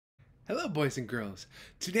Hello, boys and girls.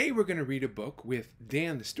 Today we're going to read a book with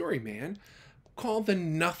Dan the Story Man called The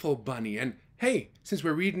Knuffle Bunny. And hey, since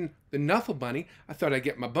we're reading The Knuffle Bunny, I thought I'd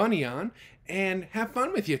get my bunny on and have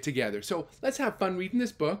fun with you together. So let's have fun reading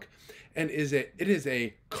this book. And it is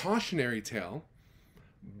a cautionary tale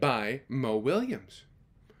by Mo Williams.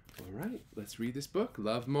 All right, let's read this book.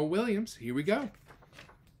 Love Mo Williams. Here we go.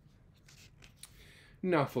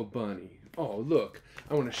 Knuffle Bunny. Oh, look,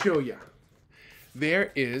 I want to show you.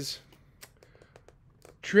 There is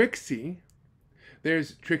Trixie.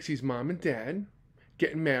 There's Trixie's mom and dad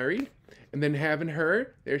getting married, and then having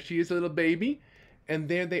her. There she is, a little baby, and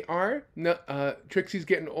there they are. Trixie's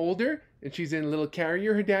getting older, and she's in a little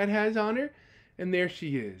carrier her dad has on her, and there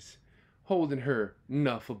she is, holding her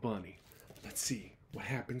Knuffle Bunny. Let's see what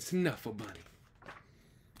happens to Knuffle Bunny.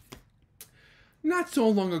 Not so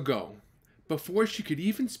long ago, before she could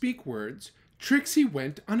even speak words, Trixie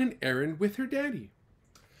went on an errand with her daddy.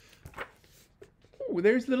 Oh,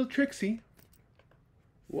 there's little Trixie.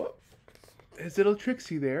 Whoop. There's little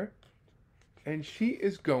Trixie there. And she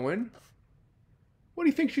is going... What do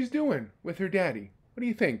you think she's doing with her daddy? What do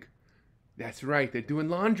you think? That's right, they're doing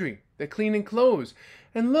laundry. They're cleaning clothes.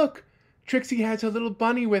 And look, Trixie has her little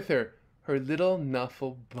bunny with her. Her little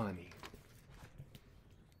Knuffle Bunny.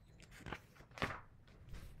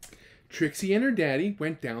 Trixie and her daddy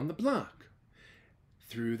went down the block,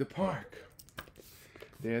 through the park.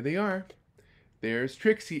 There they are. There's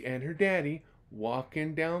Trixie and her daddy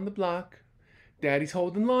walking down the block. Daddy's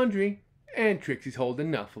holding laundry, and Trixie's holding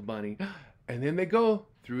Knuffle Bunny. And then they go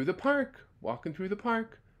through the park, walking through the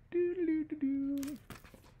park. Doo-doo-doo-doo-doo.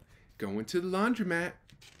 Going to the laundromat.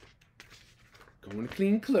 Going to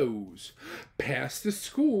clean clothes. Past the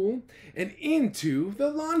school and into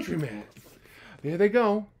the laundromat. There they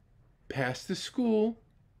go. Past the school.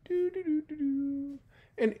 Doo-doo-doo-doo-doo.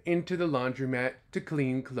 And into the laundromat to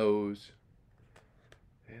clean clothes.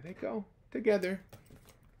 There they go, together.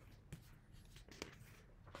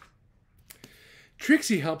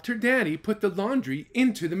 Trixie helped her daddy put the laundry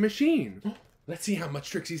into the machine. Let's see how much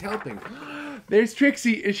Trixie's helping. There's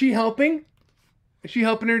Trixie. Is she helping? Is she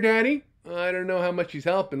helping her daddy? I don't know how much she's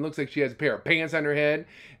helping. Looks like she has a pair of pants on her head,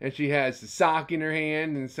 and she has a sock in her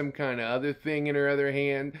hand, and some kind of other thing in her other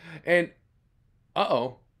hand. And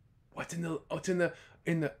what's in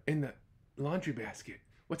the laundry basket?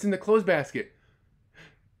 What's in the clothes basket?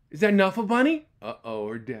 Is that Knuffle Bunny?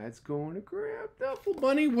 Her dad's going to grab Knuffle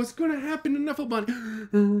Bunny. What's going to happen to Knuffle Bunny? Oh,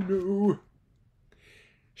 no.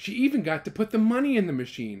 She even got to put the money in the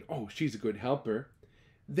machine. Oh, she's a good helper.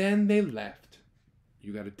 Then they left.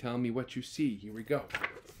 You got to tell me what you see. Here we go.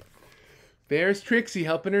 There's Trixie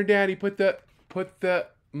helping her daddy put the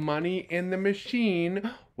money in the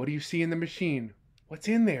machine. What do you see in the machine? What's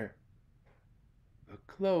in there? Look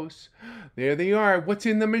close. There they are. What's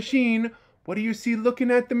in the machine? What do you see looking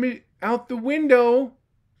at out the window?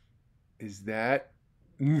 Is that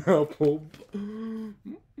Knuffle?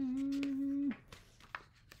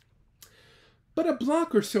 But a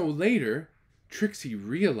block or so later, Trixie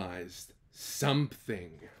realized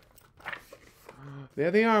something. There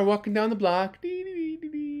they are, walking down the block. And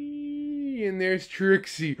there's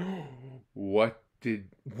Trixie. What did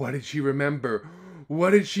she remember? What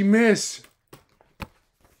did she miss?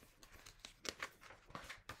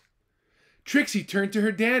 Trixie turned to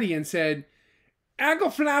her daddy and said,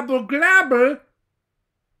 "Aggle flabble glabble."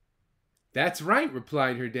 "That's right,"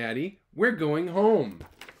 replied her daddy. "We're going home."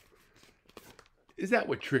 Is that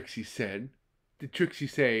what Trixie said? Did Trixie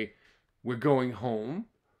say, "We're going home"?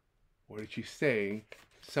 Or did she say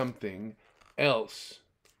something else?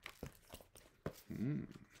 "Aggle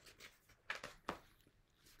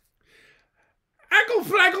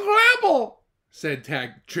flaggle glabble," said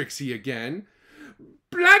Trixie again.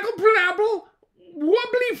 "Blaggle blabble,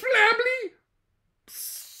 wobbly flabbly,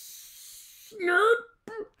 snurp."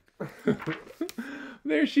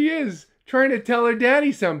 There she is, trying to tell her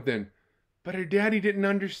daddy something. But her daddy didn't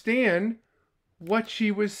understand what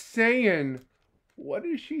she was saying. What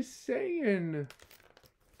is she saying?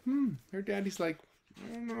 Her daddy's like,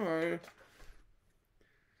 "I don't know."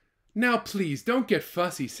 "Now please, don't get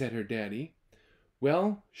fussy," said her daddy.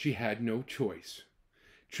 Well, she had no choice.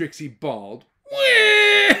 Trixie bawled.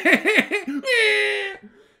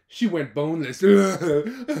 She went boneless. Look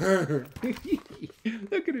at her.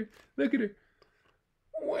 Look at her.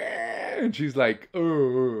 And she's like,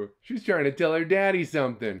 oh, she's trying to tell her daddy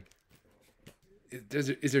something.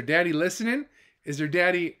 Is her daddy listening? Is her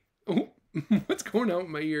daddy... Oh, what's going on with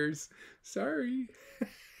my ears? Sorry.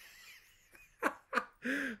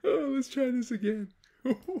 Oh, let's try this again.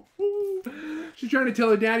 She's trying to tell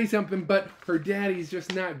her daddy something, but her daddy's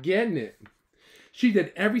just not getting it. She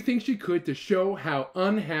did everything she could to show how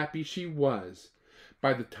unhappy she was.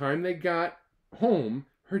 By the time they got home,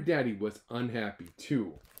 her daddy was unhappy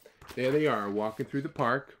too. There they are, walking through the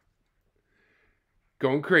park,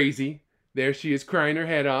 going crazy. There she is, crying her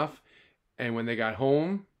head off. And when they got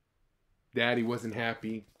home, Daddy wasn't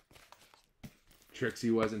happy.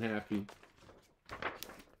 Trixie wasn't happy.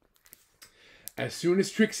 As soon as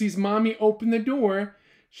Trixie's mommy opened the door,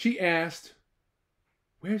 she asked,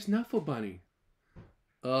 "Where's Knuffle Bunny?"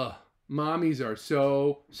 Ugh, mommies are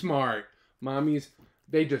so smart. Mommies,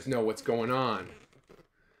 they just know what's going on.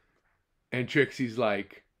 And Trixie's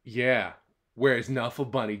like, "Yeah, where's Knuffle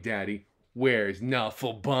Bunny, Daddy? Where's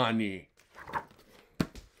Knuffle Bunny?"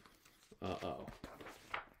 Uh-oh.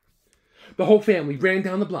 The whole family ran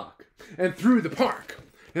down the block and through the park.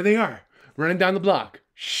 Here they are, running down the block.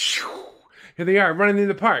 Here they are, running in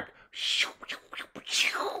the park.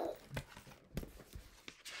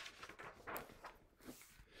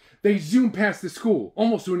 They zoomed past the school,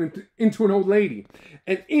 almost into an old lady,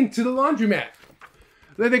 and into the laundromat.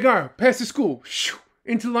 There they go, past the school,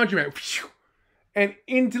 into the laundromat, and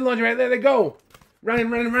into the laundromat. There they go,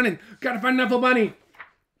 running. Gotta find Knuffle Bunny.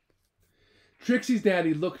 Trixie's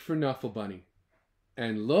daddy looked for Knuffle Bunny,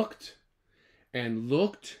 and looked, and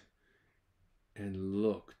looked, and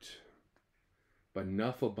looked. But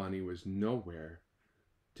Knuffle Bunny was nowhere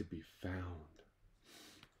to be found.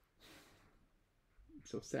 I'm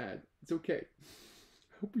so sad. It's okay.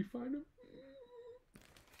 I hope we find him.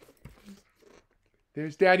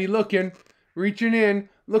 There's Daddy looking, reaching in,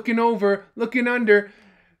 looking over, looking under.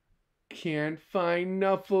 Can't find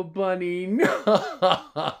Knuffle Bunny.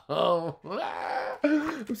 No.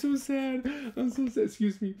 I'm so sad.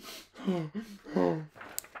 Excuse me.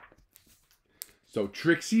 So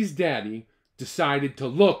Trixie's daddy decided to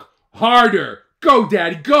look harder. Go,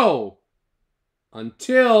 Daddy, go.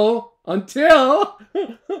 Until Knuffle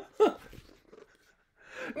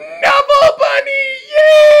Bunny,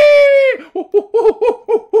 yay!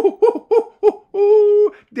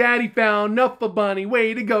 Daddy found Knuffle Bunny,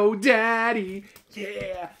 way to go, Daddy.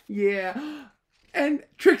 Yeah. And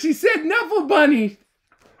Trixie said Knuffle Bunny.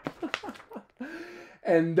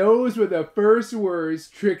 And those were the first words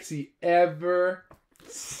Trixie ever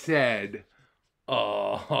said.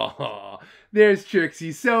 Oh, there's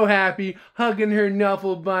Trixie, so happy, hugging her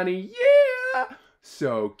Knuffle Bunny. Yeah!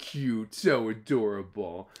 So cute, so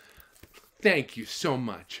adorable. Thank you so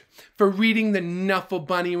much for reading The Knuffle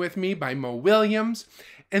Bunny with me by Mo Williams.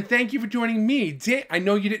 And thank you for joining me. Dan, I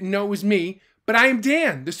know you didn't know it was me, but I am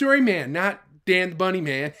Dan, the story man, not Dan the Bunny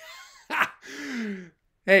Man.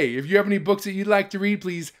 Hey, if you have any books that you'd like to read,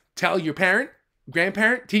 please tell your parent,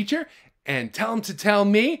 grandparent, teacher, and tell them to tell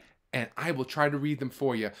me, and I will try to read them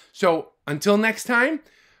for you. So until next time,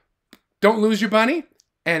 don't lose your bunny,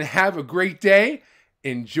 and have a great day.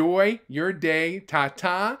 Enjoy your day.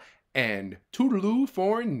 Ta-ta, and toodaloo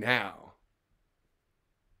for now.